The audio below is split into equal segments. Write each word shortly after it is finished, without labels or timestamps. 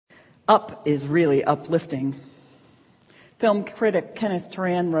Up is really uplifting. Film critic Kenneth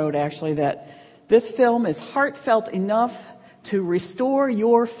Turan wrote actually that this film is heartfelt enough to restore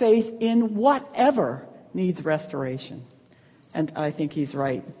your faith in whatever needs restoration. And I think he's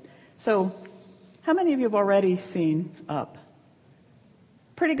right. So, how many of you have already seen Up?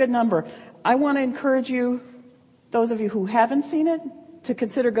 Pretty good number. I want to encourage you, those of you who haven't seen it, to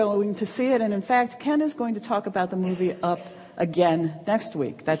consider going to see it. And in fact, Ken is going to talk about the movie Up again next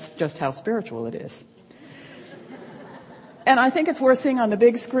week. That's just how spiritual it is. And I think it's worth seeing on the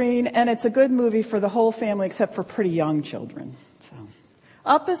big screen, and it's a good movie for the whole family except for pretty young children. So,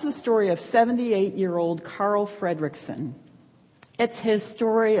 Up is the story of 78-year-old Carl Fredrickson. It's his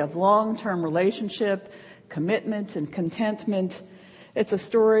story of long-term relationship, commitment, and contentment. It's a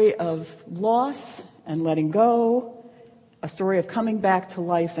story of loss and letting go, a story of coming back to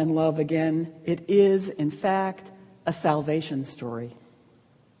life and love again. It is, in fact, a salvation story.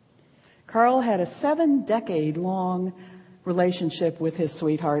 Carl had a 7-decade-long relationship with his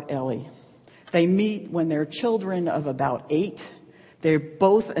sweetheart, Ellie. They meet when they're children of about 8. They're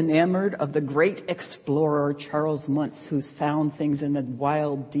both enamored of the great explorer, Charles Muntz, who's found things in the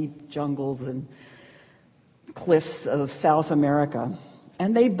wild, deep jungles and cliffs of South America.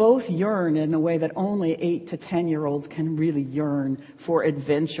 And they both yearn in a way that only 8 to 10-year-olds can really yearn for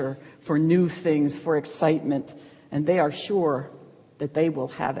adventure, for new things, for excitement. And they are sure that they will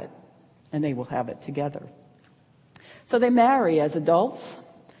have it, and they will have it together. So they marry as adults,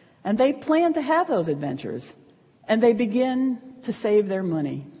 and they plan to have those adventures, and they begin to save their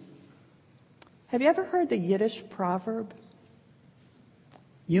money. Have you ever heard the Yiddish proverb?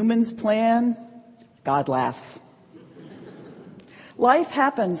 Humans plan, God laughs. Life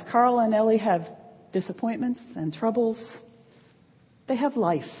happens. Carl and Ellie have disappointments and troubles. They have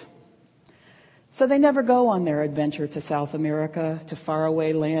life. So they never go on their adventure to South America, to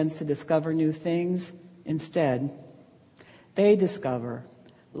faraway lands to discover new things. Instead, they discover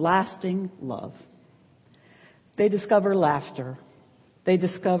lasting love. They discover laughter. They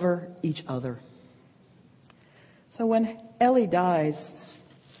discover each other. So when Ellie dies,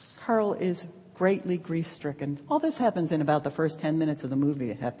 Carl is greatly grief-stricken. All this happens in about the first 10 minutes of the movie,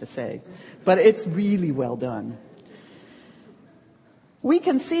 I have to say. But it's really well done. We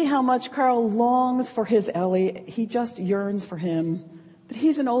can see how much Carl longs for his Ellie. He just yearns for him. But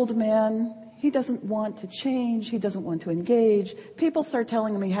he's an old man. He doesn't want to change. He doesn't want to engage. People start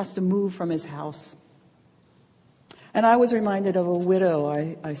telling him he has to move from his house. And I was reminded of a widow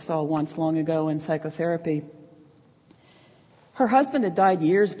I saw once long ago in psychotherapy. Her husband had died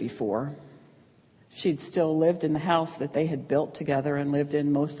years before. She'd still lived in the house that they had built together and lived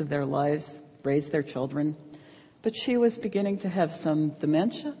in most of their lives, raised their children. But she was beginning to have some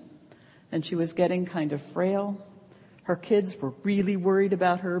dementia, and she was getting kind of frail. Her kids were really worried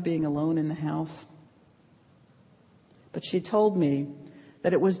about her being alone in the house. But she told me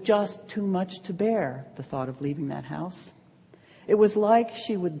that it was just too much to bear, the thought of leaving that house. It was like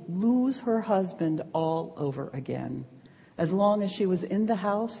she would lose her husband all over again. As long as she was in the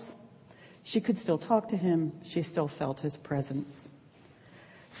house, she could still talk to him. She still felt his presence.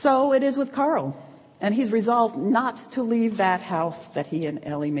 So it is with Carl. And he's resolved not to leave that house that he and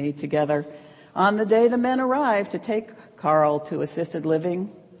Ellie made together. On the day the men arrive to take Carl to assisted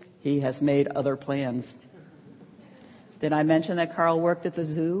living, he has made other plans. Did I mention that Carl worked at the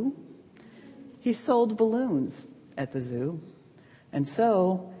zoo? He sold balloons at the zoo. And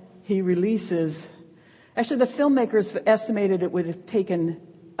so he releases, actually the filmmakers estimated it would have taken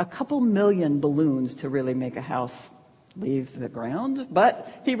a couple million balloons to really make a house leave the ground,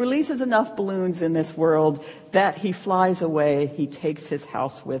 but he releases enough balloons in this world that he flies away. He takes his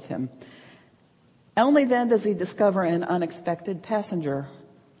house with him. Only then does he discover an unexpected passenger,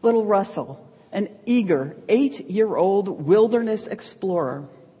 little Russell, an eager 8-year-old wilderness explorer.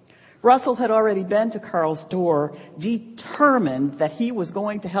 Russell had already been to Carl's door, determined that he was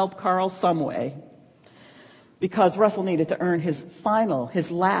going to help Carl some way, because Russell needed to earn his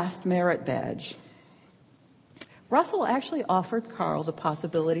last merit badge. Russell actually offered Carl the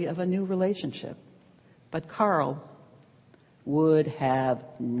possibility of a new relationship, but Carl would have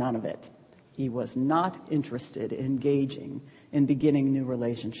none of it. He was not interested in engaging in beginning new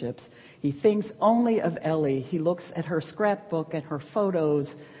relationships. He thinks only of Ellie. He looks at her scrapbook and her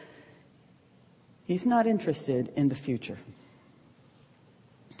photos. He's not interested in the future.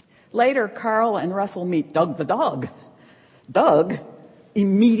 Later, Carl and Russell meet Doug the dog. Doug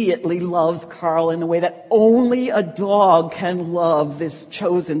immediately loves Carl in the way that only a dog can love this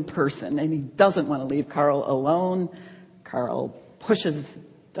chosen person, and he doesn't want to leave Carl alone. Carl pushes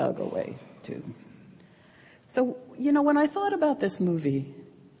Doug away, too. So, when I thought about this movie,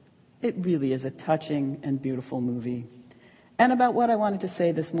 It really is a touching and beautiful movie. And about what I wanted to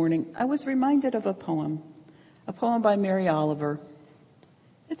say this morning, I was reminded of a poem by Mary Oliver.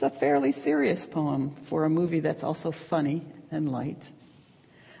 It's a fairly serious poem for a movie that's also funny and light.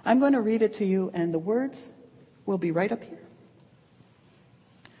 I'm going to read it to you, and the words will be right up here.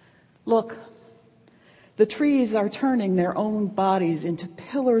 Look, the trees are turning their own bodies into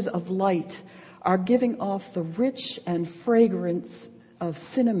pillars of light, are giving off the rich and fragrance of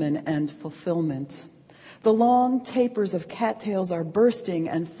cinnamon and fulfillment. The long tapers of cattails are bursting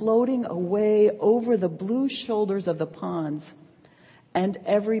and floating away over the blue shoulders of the ponds. And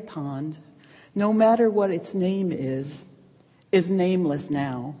every pond, no matter what its name is nameless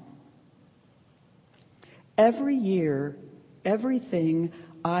now. Every year, everything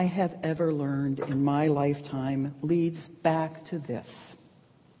I have ever learned in my lifetime leads back to this.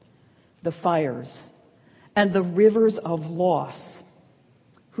 The fires and the rivers of loss,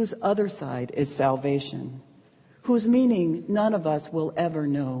 whose other side is salvation, whose meaning none of us will ever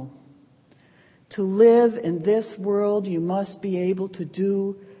know. To live in this world, you must be able to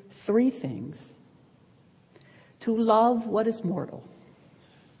do 3 things. To love what is mortal,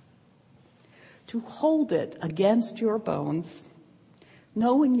 to hold it against your bones,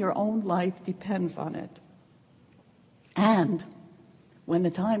 knowing your own life depends on it, and when the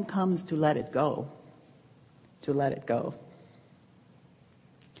time comes to let it go, to let it go.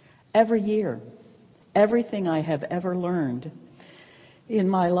 Every year, everything I have ever learned in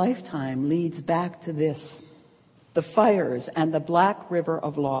my lifetime leads back to this: the fires and the black river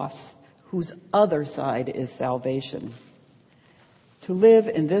of loss, whose other side is salvation. To live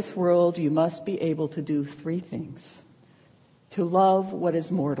in this world, you must be able to do 3 things. To love what is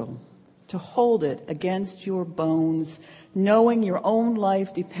mortal, to hold it against your bones, knowing your own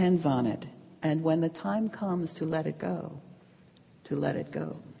life depends on it, and when the time comes to let it go, to let it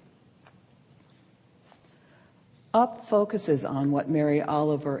go. Up focuses on what Mary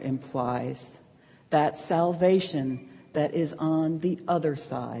Oliver implies, that salvation that is on the other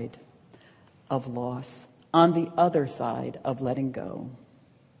side of loss, on the other side of letting go.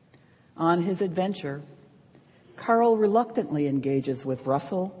 On his adventure, Carl reluctantly engages with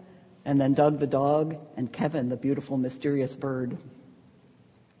Russell, and then Doug the dog, and Kevin the beautiful, mysterious bird.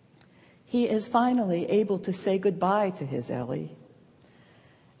 He is finally able to say goodbye to his Ellie,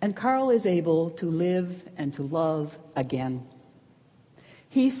 and Carl is able to live and to love again.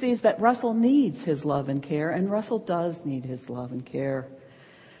 He sees that Russell needs his love and care, and Russell does need his love and care.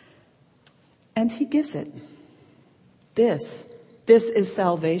 And he gives it. This is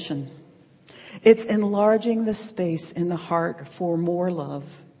salvation. It's enlarging the space in the heart for more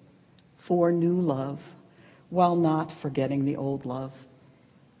love, for new love, while not forgetting the old love.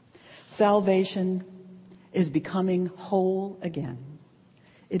 Salvation is becoming whole again.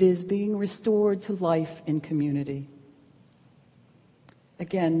 It is being restored to life in community.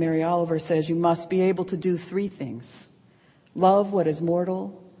 Again, Mary Oliver says you must be able to do 3 things. Love what is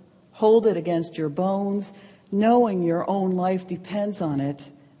mortal, hold it against your bones, knowing your own life depends on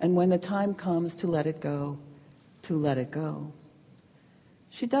it, and when the time comes to let it go, to let it go.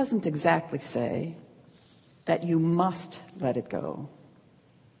 She doesn't exactly say that you must let it go,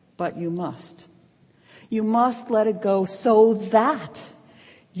 but you must. You must let it go so that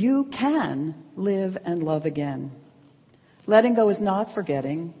you can live and love again. Letting go is not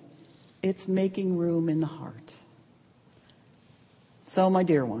forgetting, it's making room in the heart. So, my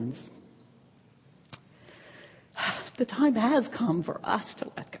dear ones, the time has come for us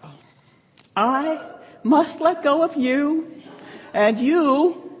to let go. I must let go of you, and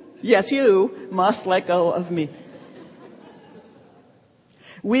you, yes, you, must let go of me.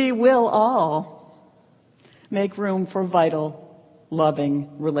 We will all make room for vital,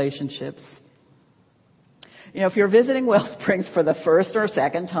 loving relationships. You know, if you're visiting Wellsprings for the first or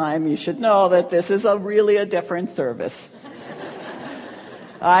second time, you should know that this is really a different service.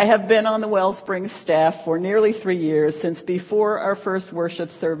 I have been on the Wellsprings staff for nearly 3 years, since before our first worship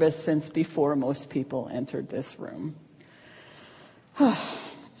service, since before most people entered this room.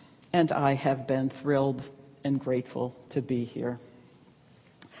 And I have been thrilled and grateful to be here.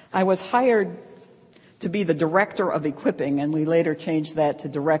 I was hired to be the director of equipping, and we later changed that to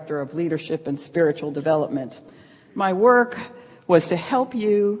director of leadership and spiritual development. My work was to help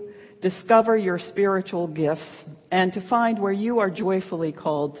you discover your spiritual gifts and to find where you are joyfully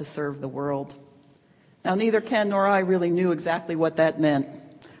called to serve the world. Now, neither Ken nor I really knew exactly what that meant.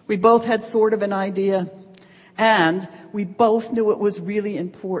 We both had sort of an idea, and we both knew it was really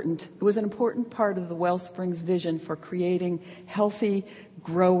important. It was an important part of the Wellsprings vision for creating healthy,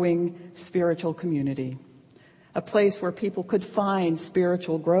 growing spiritual community. a place where people could find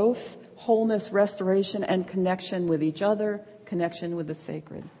spiritual growth, wholeness, restoration, and connection with each other, connection with the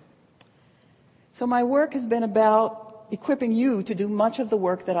sacred. So my work has been about equipping you to do much of the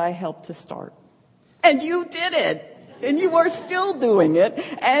work that I helped to start. And you did it. And you are still doing it.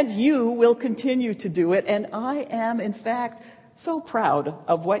 And you will continue to do it. And I am, in fact, so proud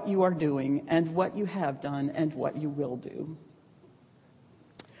of what you are doing and what you have done and what you will do.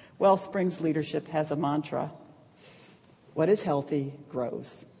 Wellsprings Leadership has a mantra. What is healthy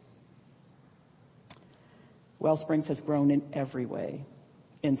grows. Wellsprings has grown in every way.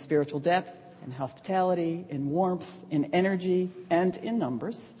 In spiritual depth, in hospitality, in warmth, in energy, and in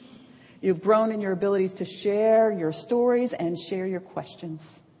numbers. You've grown in your abilities to share your stories and share your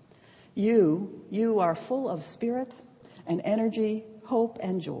questions. You are full of spirit and energy, hope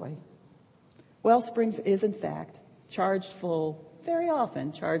and joy. Wellsprings is, in fact, charged full, very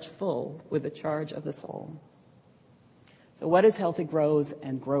often charged full with the charge of the soul. So what is healthy grows,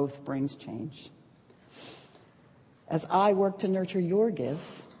 and growth brings change. As I work to nurture your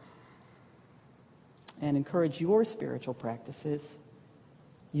gifts and encourage your spiritual practices,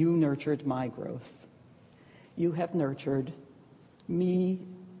 you nurtured my growth. You have nurtured me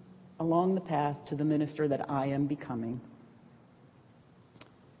along the path to the minister that I am becoming.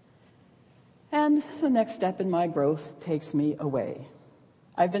 And the next step in my growth takes me away.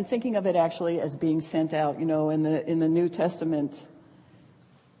 I've been thinking of it actually as being sent out, in the New Testament.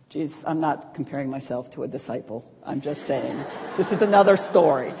 Geez, I'm not comparing myself to a disciple. I'm just saying, this is another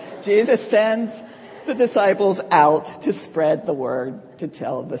story. Jesus sends the disciples out to spread the word, to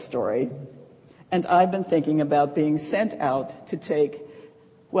tell the story. And I've been thinking about being sent out to take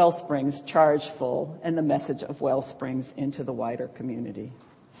Wellsprings charged full and the message of Wellsprings into the wider community.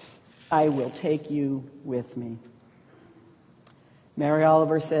 I will take you with me. Mary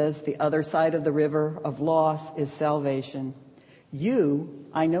Oliver says, the other side of the river of loss is salvation. You,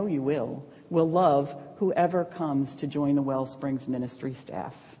 I know you will love whoever comes to join the Wellsprings ministry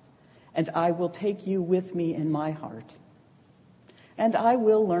staff. And I will take you with me in my heart. And I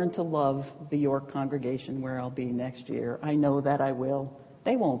will learn to love the York congregation where I'll be next year. I know that I will.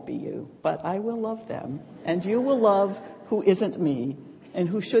 They won't be you, but I will love them. And you will love who isn't me and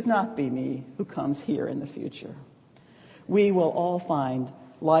who should not be me, who comes here in the future. We will all find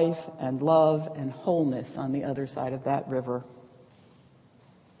life and love and wholeness on the other side of that river.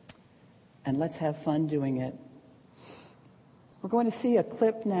 And let's have fun doing it. We're going to see a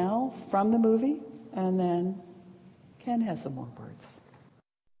clip now from the movie, and then Ken has some more words.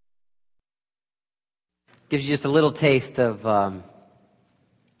 Gives you just a little taste of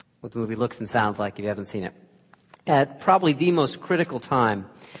what the movie looks and sounds like if you haven't seen it. At probably the most critical time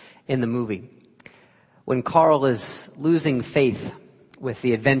in the movie, when Carl is losing faith with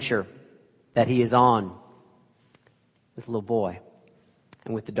the adventure that he is on with the little boy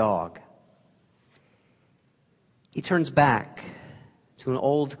and with the dog, he turns back to an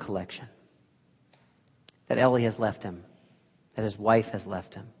old collection that Ellie has left him, that his wife has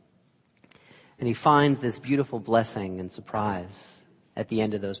left him. And he finds this beautiful blessing and surprise at the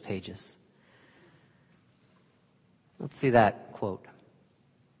end of those pages. Let's see that quote.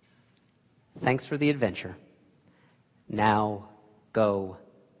 Thanks for the adventure. Now go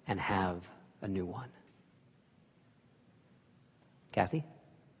and have a new one. Kathy,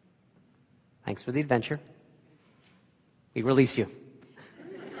 thanks for the adventure. We release you.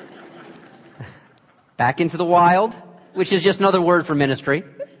 Back into the wild, which is just another word for ministry.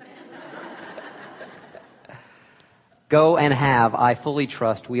 Go and have, I fully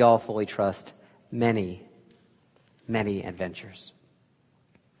trust, we all fully trust, many, many adventures.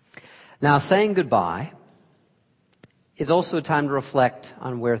 Now, saying goodbye is also a time to reflect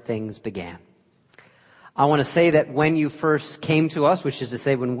on where things began. I want to say that when you first came to us, which is to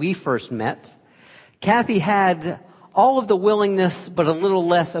say when we first met, Kathy had all of the willingness, but a little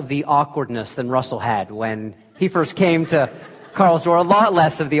less of the awkwardness than Russell had when he first came to Carl's door, a lot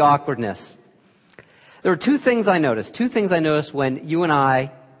less of the awkwardness. There were two things I noticed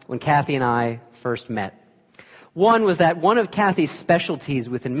when Kathy and I first met. One was that one of Kathy's specialties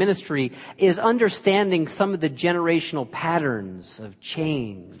within ministry is understanding some of the generational patterns of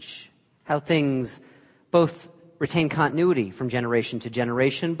change, how things both retain continuity from generation to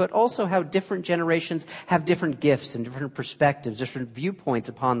generation, but also how different generations have different gifts and different perspectives, different viewpoints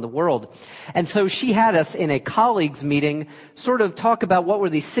upon the world. And so she had us in a colleagues meeting sort of talk about what were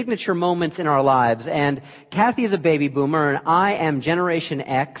the signature moments in our lives. And Kathy is a baby boomer and I am Generation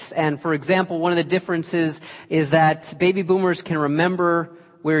X. And for example, one of the differences is that baby boomers can remember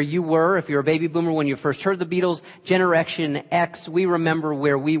where you were, if you're a baby boomer, when you first heard the Beatles. Generation X, we remember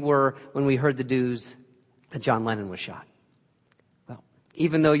where we were when we heard the Do's that John Lennon was shot. Well,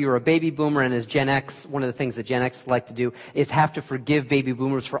 even though you're a baby boomer and as Gen X, one of the things that Gen X like to do is have to forgive baby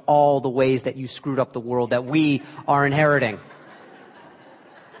boomers for all the ways that you screwed up the world that we are inheriting.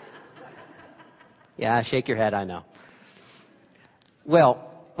 Yeah, shake your head, I know. Well,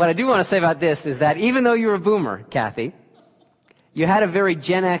 what I do want to say about this is that even though you're a boomer, Kathy, you had a very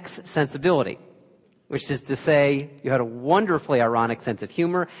Gen X sensibility, which is to say you had a wonderfully ironic sense of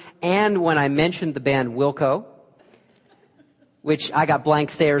humor. And when I mentioned the band Wilco, which I got blank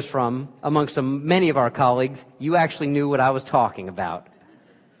stares from amongst many of our colleagues, you actually knew what I was talking about.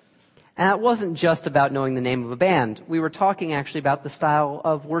 And it wasn't just about knowing the name of a band. We were talking actually about the style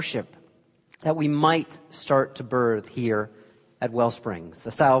of worship that we might start to birth here at Wellsprings,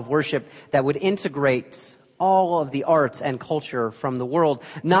 a style of worship that would integrate all of the arts and culture from the world,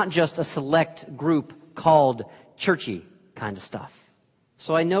 not just a select group called churchy kind of stuff.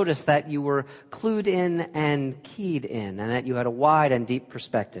 So I noticed that you were clued in and keyed in, and that you had a wide and deep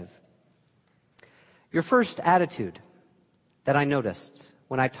perspective. Your first attitude that I noticed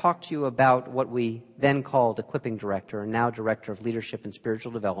when I talked to you about what we then called equipping director and now director of leadership and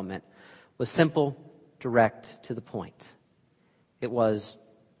spiritual development was simple, direct, to the point. It was,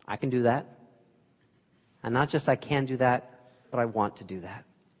 I can do that. And not just I can do that, but I want to do that.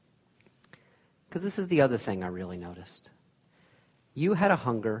 Because this is the other thing I really noticed. You had a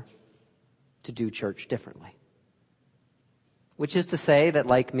hunger to do church differently. Which is to say that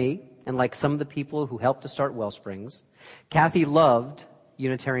like me, and like some of the people who helped to start Wellsprings, Kathy loved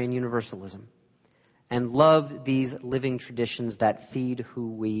Unitarian Universalism and loved these living traditions that feed who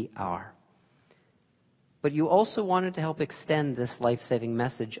we are. But you also wanted to help extend this life-saving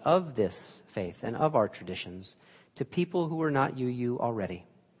message of this faith and of our traditions to people who were not you already.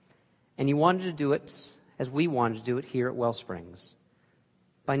 And you wanted to do it as we wanted to do it here at Wellsprings,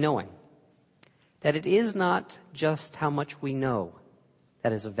 by knowing that it is not just how much we know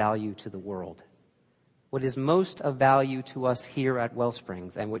that is of value to the world. What is most of value to us here at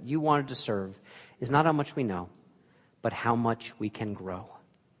Wellsprings and what you wanted to serve is not how much we know, but how much we can grow.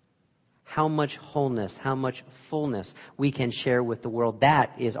 How much wholeness, how much fullness we can share with the world.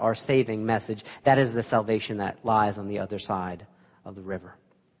 That is our saving message. That is the salvation that lies on the other side of the river.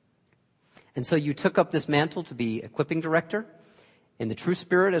 And so you took up this mantle to be equipping director in the true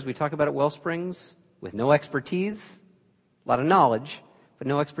spirit, as we talk about at Wellsprings, with no expertise, a lot of knowledge, but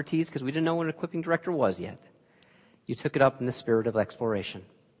no expertise because we didn't know what an equipping director was yet. You took it up in the spirit of exploration,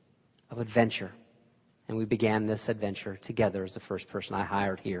 of adventure. And we began this adventure together as the first person I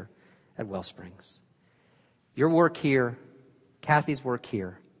hired here at Wellsprings. Your work here, Kathy's work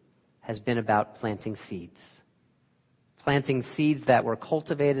here, has been about planting seeds. Planting seeds that were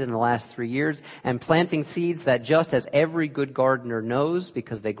cultivated in the last 3 years, and planting seeds that, just as every good gardener knows,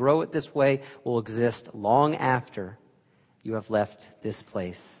 because they grow it this way, will exist long after you have left this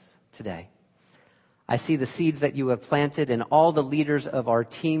place today. I see the seeds that you have planted in all the leaders of our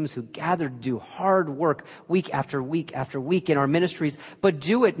teams who gather to do hard work week after week after week in our ministries, but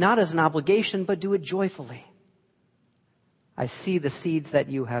do it not as an obligation, but do it joyfully. I see the seeds that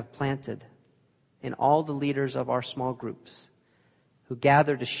you have planted in all the leaders of our small groups who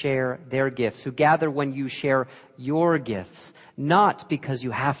gather to share their gifts, who gather when you share your gifts, not because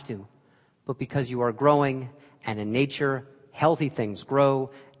you have to, but because you are growing, and in nature, healthy things grow,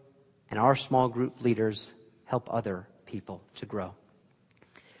 and our small group leaders help other people to grow.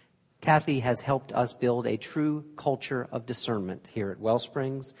 Kathy has helped us build a true culture of discernment here at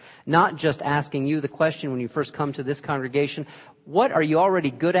Wellsprings, not just asking you the question when you first come to this congregation, what are you already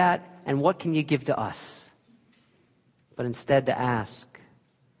good at and what can you give to us? But instead to ask,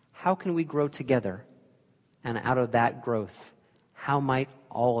 how can we grow together? And out of that growth, how might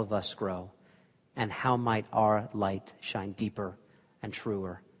all of us grow? And how might our light shine deeper and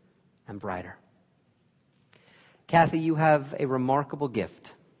truer and brighter? Kathy, you have a remarkable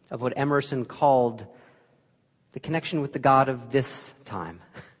gift of what Emerson called the connection with the God of this time,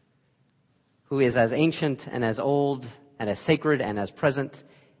 who is as ancient and as old and as sacred and as present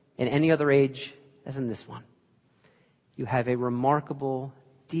in any other age as in this one. You have a remarkable,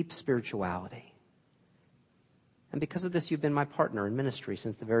 deep spirituality. And because of this, you've been my partner in ministry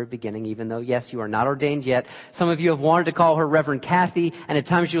since the very beginning, even though, yes, you are not ordained yet. Some of you have wanted to call her Reverend Kathy, and at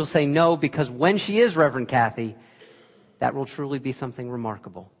times you'll say no, because when she is Reverend Kathy, that will truly be something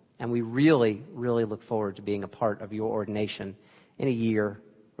remarkable. And we really, really look forward to being a part of your ordination in a year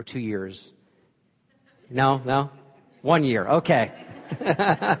or 2 years. No? 1 year. Okay.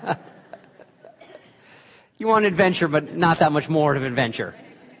 You want adventure, but not that much more of adventure.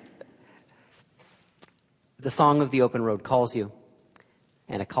 The song of the open road calls you,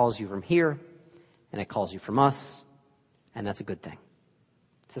 and it calls you from here, and it calls you from us, and that's a good thing.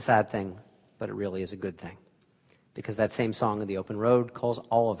 It's a sad thing, but it really is a good thing. Because that same song of the open road calls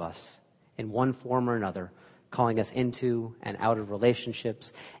all of us in one form or another, calling us into and out of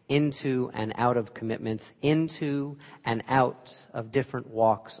relationships, into and out of commitments, into and out of different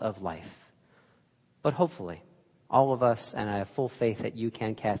walks of life. But hopefully, all of us, and I have full faith that you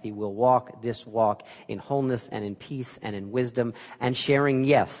can, Kathy, will walk this walk in wholeness and in peace and in wisdom and sharing,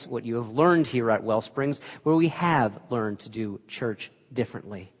 yes, what you have learned here at Wellsprings, where we have learned to do church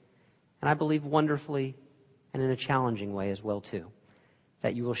differently. And I believe wonderfully and in a challenging way as well, too,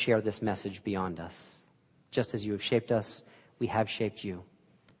 that you will share this message beyond us. Just as you have shaped us, we have shaped you,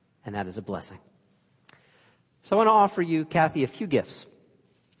 and that is a blessing. So I want to offer you, Kathy, a few gifts.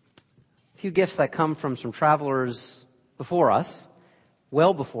 A few gifts that come from some travelers before us,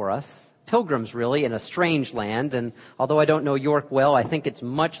 well before us, pilgrims really in a strange land. And although I don't know York well, I think it's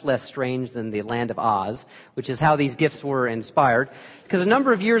much less strange than the land of Oz, which is how these gifts were inspired. Because a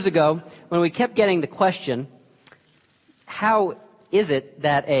number of years ago, when we kept getting the question, how is it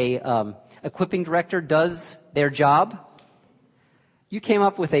that a equipping director does their job? You came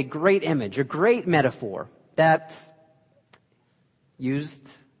up with a great image, a great metaphor that used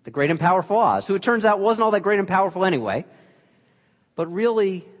the great and powerful Oz, who it turns out wasn't all that great and powerful anyway, but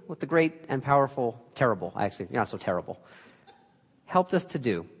really what the great and powerful, terrible, actually not so terrible, helped us to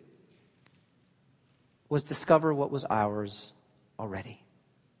do was discover what was ours already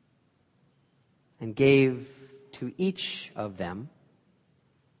and gave to each of them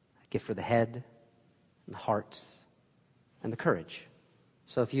a gift for the head and the heart and the courage.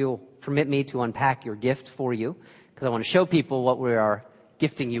 So if you'll permit me to unpack your gift for you, because I want to show people what we are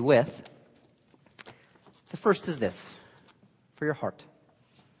gifting you with. The first is this, for your heart.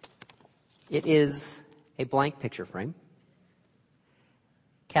 It is a blank picture frame.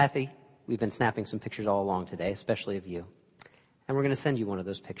 Kathy, we've been snapping some pictures all along today, especially of you. And we're going to send you one of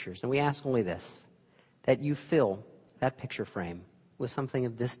those pictures. And we ask only this, that you fill that picture frame with something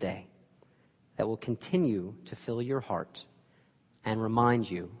of this day that will continue to fill your heart and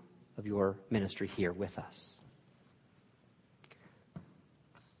remind you of your ministry here with us.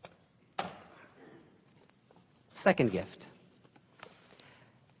 Second gift.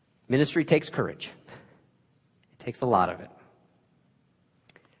 Ministry takes courage. It takes a lot of it.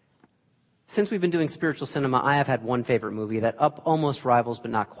 Since we've been doing spiritual cinema, I have had one favorite movie that Up almost rivals, but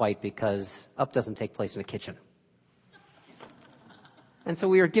not quite, because Up doesn't take place in a kitchen. And so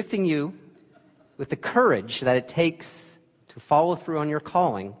we are gifting you with the courage that it takes to follow through on your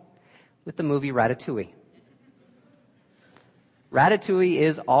calling with the movie Ratatouille. Ratatouille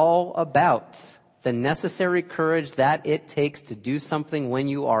is all about the necessary courage that it takes to do something when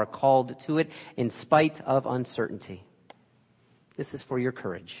you are called to it in spite of uncertainty. This is for your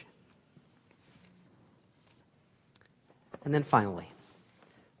courage. And then finally,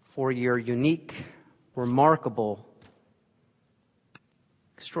 for your unique, remarkable,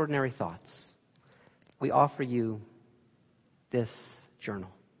 extraordinary thoughts, we offer you this journal.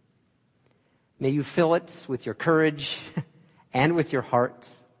 May you fill it with your courage and with your heart,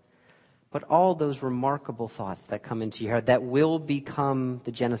 but all those remarkable thoughts that come into your head that will become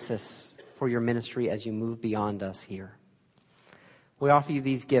the genesis for your ministry as you move beyond us here. We offer you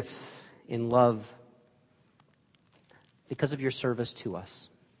these gifts in love because of your service to us.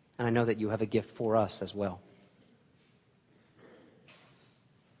 And I know that you have a gift for us as well.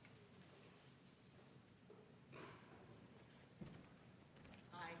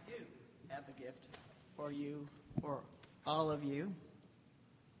 I do have a gift for you, for all of you.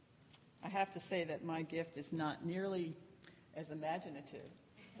 I have to say that my gift is not nearly as imaginative.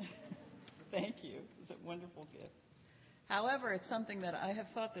 Thank you. It's a wonderful gift. However, it's something that I have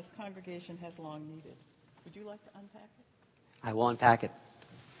thought this congregation has long needed. Would you like to unpack it? I will unpack it.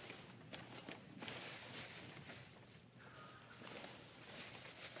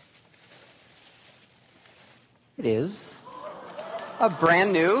 It is a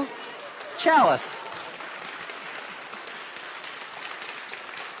brand new chalice.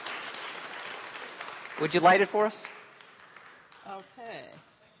 Would you light it for us? Okay.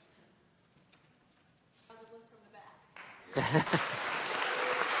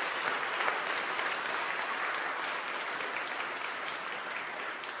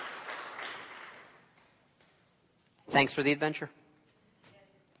 Thanks for the adventure.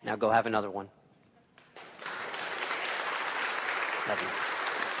 Now go have another one. Love you.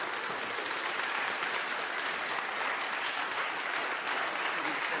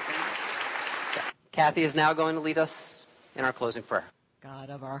 Kathy is now going to lead us in our closing prayer. God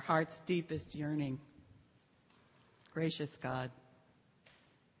of our heart's deepest yearning, gracious God,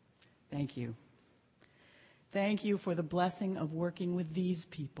 thank you. Thank you for the blessing of working with these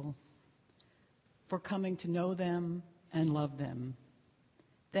people, for coming to know them and love them.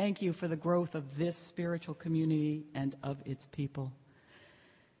 Thank you for the growth of this spiritual community and of its people.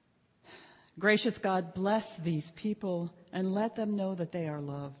 Gracious God, bless these people and let them know that they are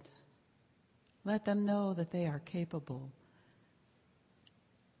loved. Let them know that they are capable.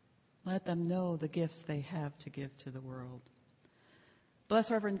 Let them know the gifts they have to give to the world. Bless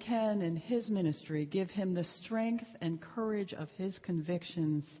Reverend Ken and his ministry. Give him the strength and courage of his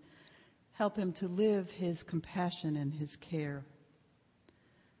convictions. Help him to live his compassion and his care.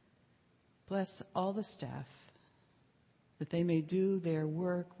 Bless all the staff, that they may do their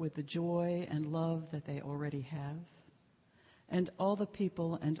work with the joy and love that they already have, and all the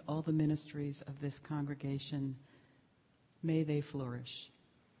people and all the ministries of this congregation, may they flourish.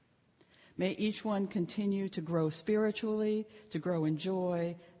 May each one continue to grow spiritually, to grow in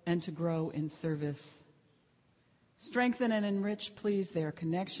joy, and to grow in service. Strengthen and enrich, please, their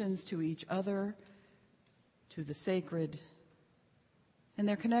connections to each other, to the sacred, and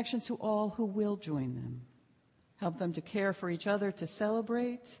their connections to all who will join them. Help them to care for each other, to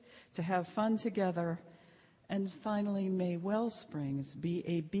celebrate, to have fun together. And finally, may Wellsprings be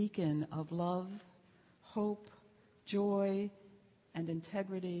a beacon of love, hope, joy, and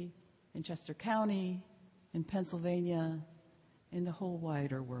integrity in Chester County, in Pennsylvania, in the whole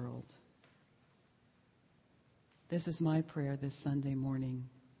wider world. This is my prayer this Sunday morning.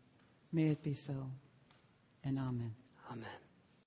 May it be so, and amen. Amen.